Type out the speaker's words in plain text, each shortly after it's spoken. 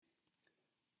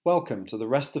Welcome to The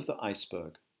Rest of the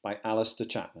Iceberg by Alistair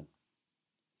Chapman.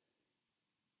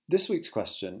 This week's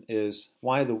question is,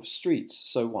 why are the streets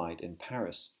so wide in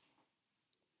Paris?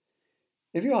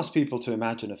 If you ask people to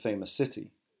imagine a famous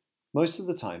city, most of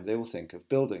the time they will think of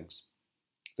buildings.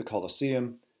 The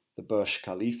Colosseum, the Burj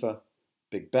Khalifa,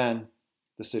 Big Ben,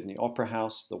 the Sydney Opera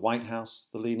House, the White House,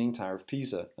 the Leaning Tower of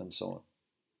Pisa, and so on.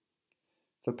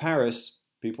 For Paris,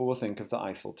 people will think of the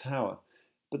Eiffel Tower,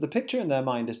 but the picture in their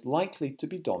mind is likely to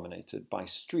be dominated by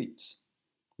streets,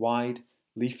 wide,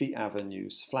 leafy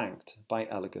avenues flanked by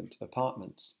elegant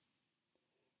apartments.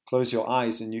 Close your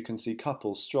eyes and you can see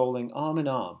couples strolling arm in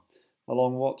arm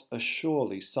along what are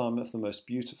surely some of the most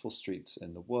beautiful streets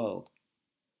in the world.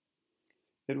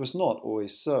 It was not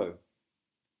always so.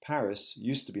 Paris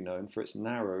used to be known for its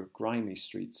narrow, grimy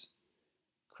streets.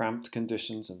 Cramped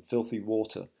conditions and filthy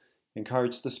water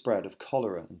encouraged the spread of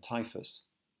cholera and typhus.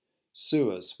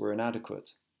 Sewers were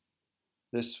inadequate.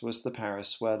 This was the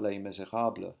Paris where Les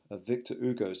Misérables of Victor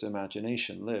Hugo's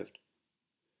imagination lived.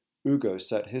 Hugo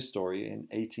set his story in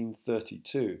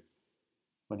 1832.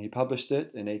 When he published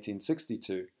it in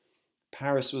 1862,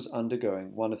 Paris was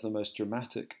undergoing one of the most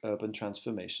dramatic urban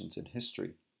transformations in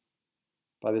history.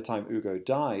 By the time Hugo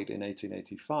died in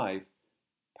 1885,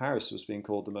 Paris was being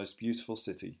called the most beautiful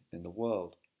city in the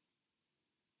world.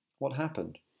 What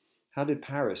happened? How did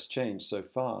Paris change so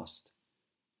fast?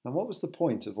 And what was the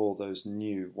point of all those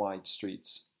new, wide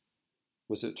streets?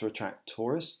 Was it to attract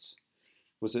tourists?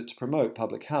 Was it to promote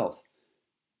public health?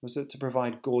 Was it to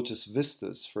provide gorgeous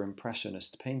vistas for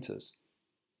impressionist painters?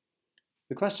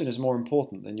 The question is more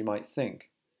important than you might think,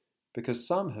 because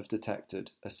some have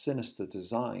detected a sinister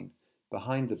design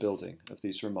behind the building of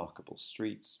these remarkable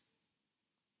streets.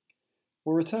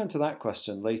 We'll return to that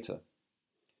question later.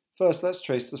 First, let's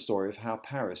trace the story of how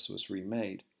Paris was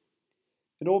remade.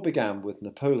 It all began with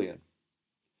Napoleon.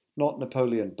 Not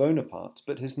Napoleon Bonaparte,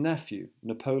 but his nephew,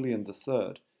 Napoleon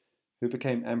III, who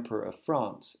became Emperor of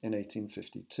France in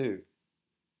 1852.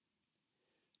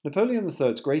 Napoleon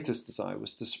III's greatest desire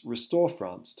was to restore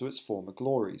France to its former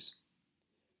glories.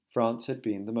 France had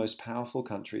been the most powerful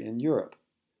country in Europe,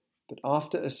 but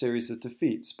after a series of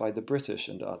defeats by the British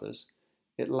and others,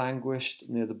 it languished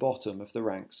near the bottom of the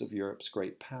ranks of Europe's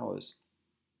great powers.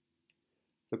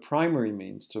 The primary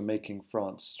means to making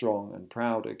France strong and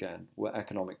proud again were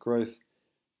economic growth,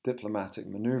 diplomatic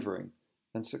manoeuvring,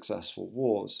 and successful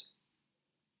wars.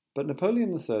 But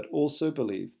Napoleon III also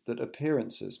believed that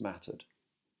appearances mattered.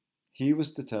 He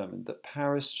was determined that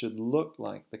Paris should look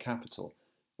like the capital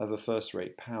of a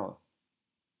first-rate power.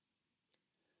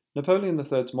 Napoleon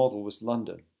III's model was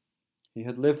London. He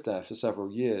had lived there for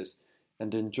several years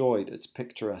and enjoyed its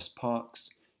picturesque parks,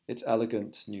 its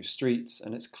elegant new streets,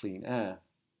 and its clean air.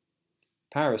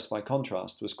 Paris, by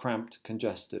contrast, was cramped,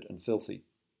 congested, and filthy.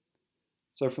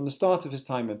 So from the start of his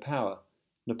time in power,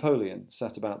 Napoleon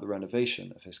set about the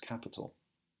renovation of his capital.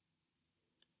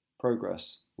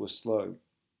 Progress was slow.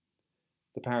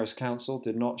 The Paris Council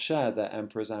did not share their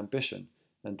emperor's ambition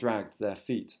and dragged their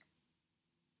feet.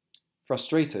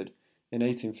 Frustrated, in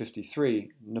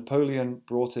 1853, Napoleon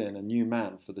brought in a new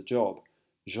man for the job,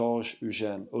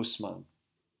 Georges-Eugène Haussmann.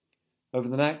 Over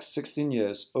the next 16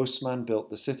 years, Haussmann built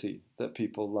the city that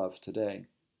people love today.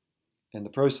 In the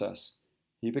process,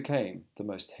 he became the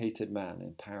most hated man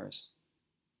in Paris.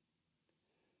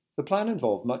 The plan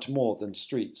involved much more than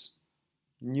streets.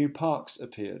 New parks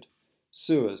appeared,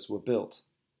 sewers were built.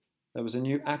 There was a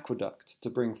new aqueduct to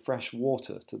bring fresh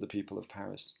water to the people of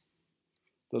Paris.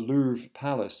 The Louvre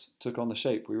Palace took on the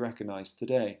shape we recognize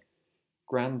today.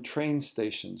 Grand train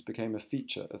stations became a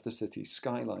feature of the city's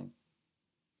skyline.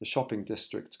 The shopping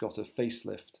district got a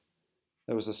facelift.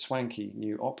 There was a swanky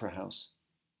new opera house.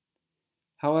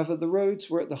 However, the roads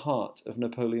were at the heart of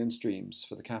Napoleon's dreams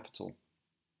for the capital.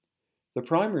 The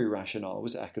primary rationale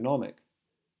was economic.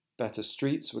 Better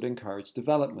streets would encourage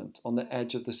development on the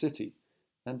edge of the city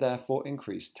and therefore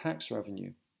increase tax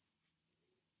revenue.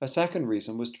 A second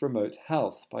reason was to promote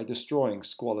health by destroying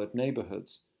squalid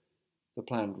neighbourhoods. The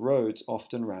planned roads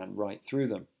often ran right through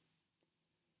them.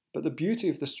 But the beauty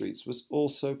of the streets was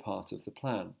also part of the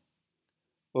plan.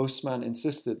 Haussmann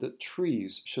insisted that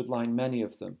trees should line many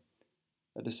of them,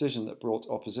 a decision that brought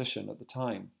opposition at the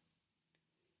time.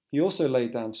 He also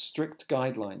laid down strict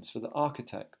guidelines for the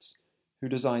architects who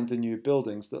designed the new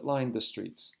buildings that lined the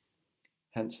streets,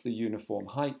 hence the uniform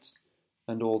heights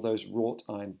and all those wrought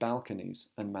iron balconies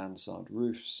and mansard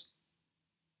roofs.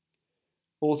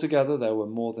 Altogether, there were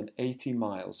more than 80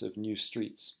 miles of new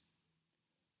streets.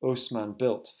 Haussmann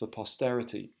built for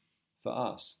posterity, for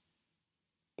us.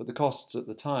 But the costs at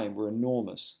the time were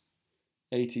enormous.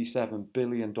 $87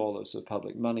 billion of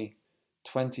public money,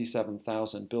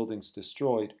 27,000 buildings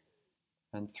destroyed,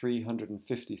 and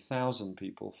 350,000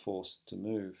 people forced to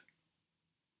move.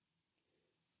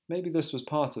 Maybe this was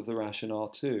part of the rationale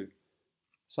too.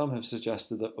 Some have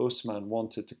suggested that Osman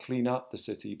wanted to clean up the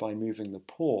city by moving the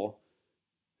poor,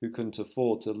 who couldn't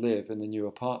afford to live in the new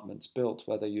apartments built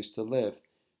where they used to live,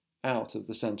 out of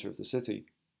the centre of the city.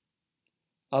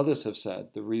 Others have said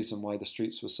the reason why the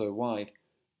streets were so wide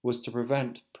was to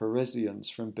prevent Parisians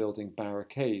from building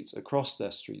barricades across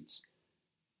their streets,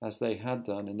 as they had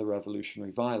done in the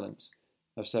revolutionary violence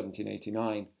of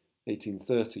 1789,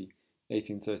 1830,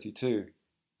 1832,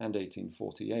 and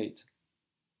 1848.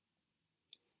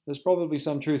 There's probably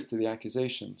some truth to the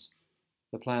accusations.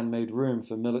 The plan made room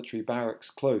for military barracks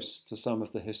close to some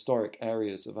of the historic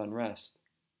areas of unrest.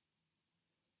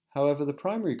 However, the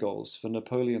primary goals for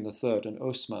Napoleon III and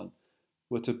Osman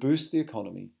were to boost the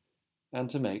economy and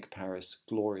to make Paris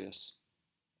glorious.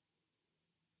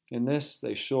 In this,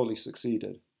 they surely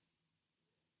succeeded.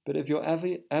 But if you're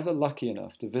ever lucky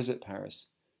enough to visit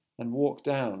Paris and walk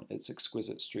down its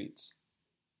exquisite streets,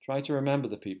 try to remember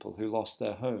the people who lost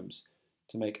their homes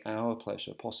to make our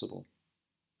pleasure possible.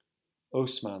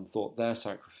 Osman thought their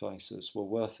sacrifices were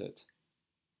worth it.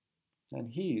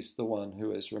 And he's the one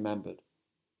who is remembered.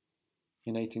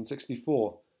 In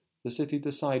 1864, the city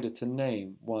decided to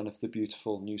name one of the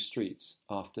beautiful new streets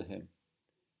after him.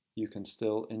 You can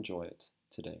still enjoy it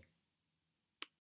today.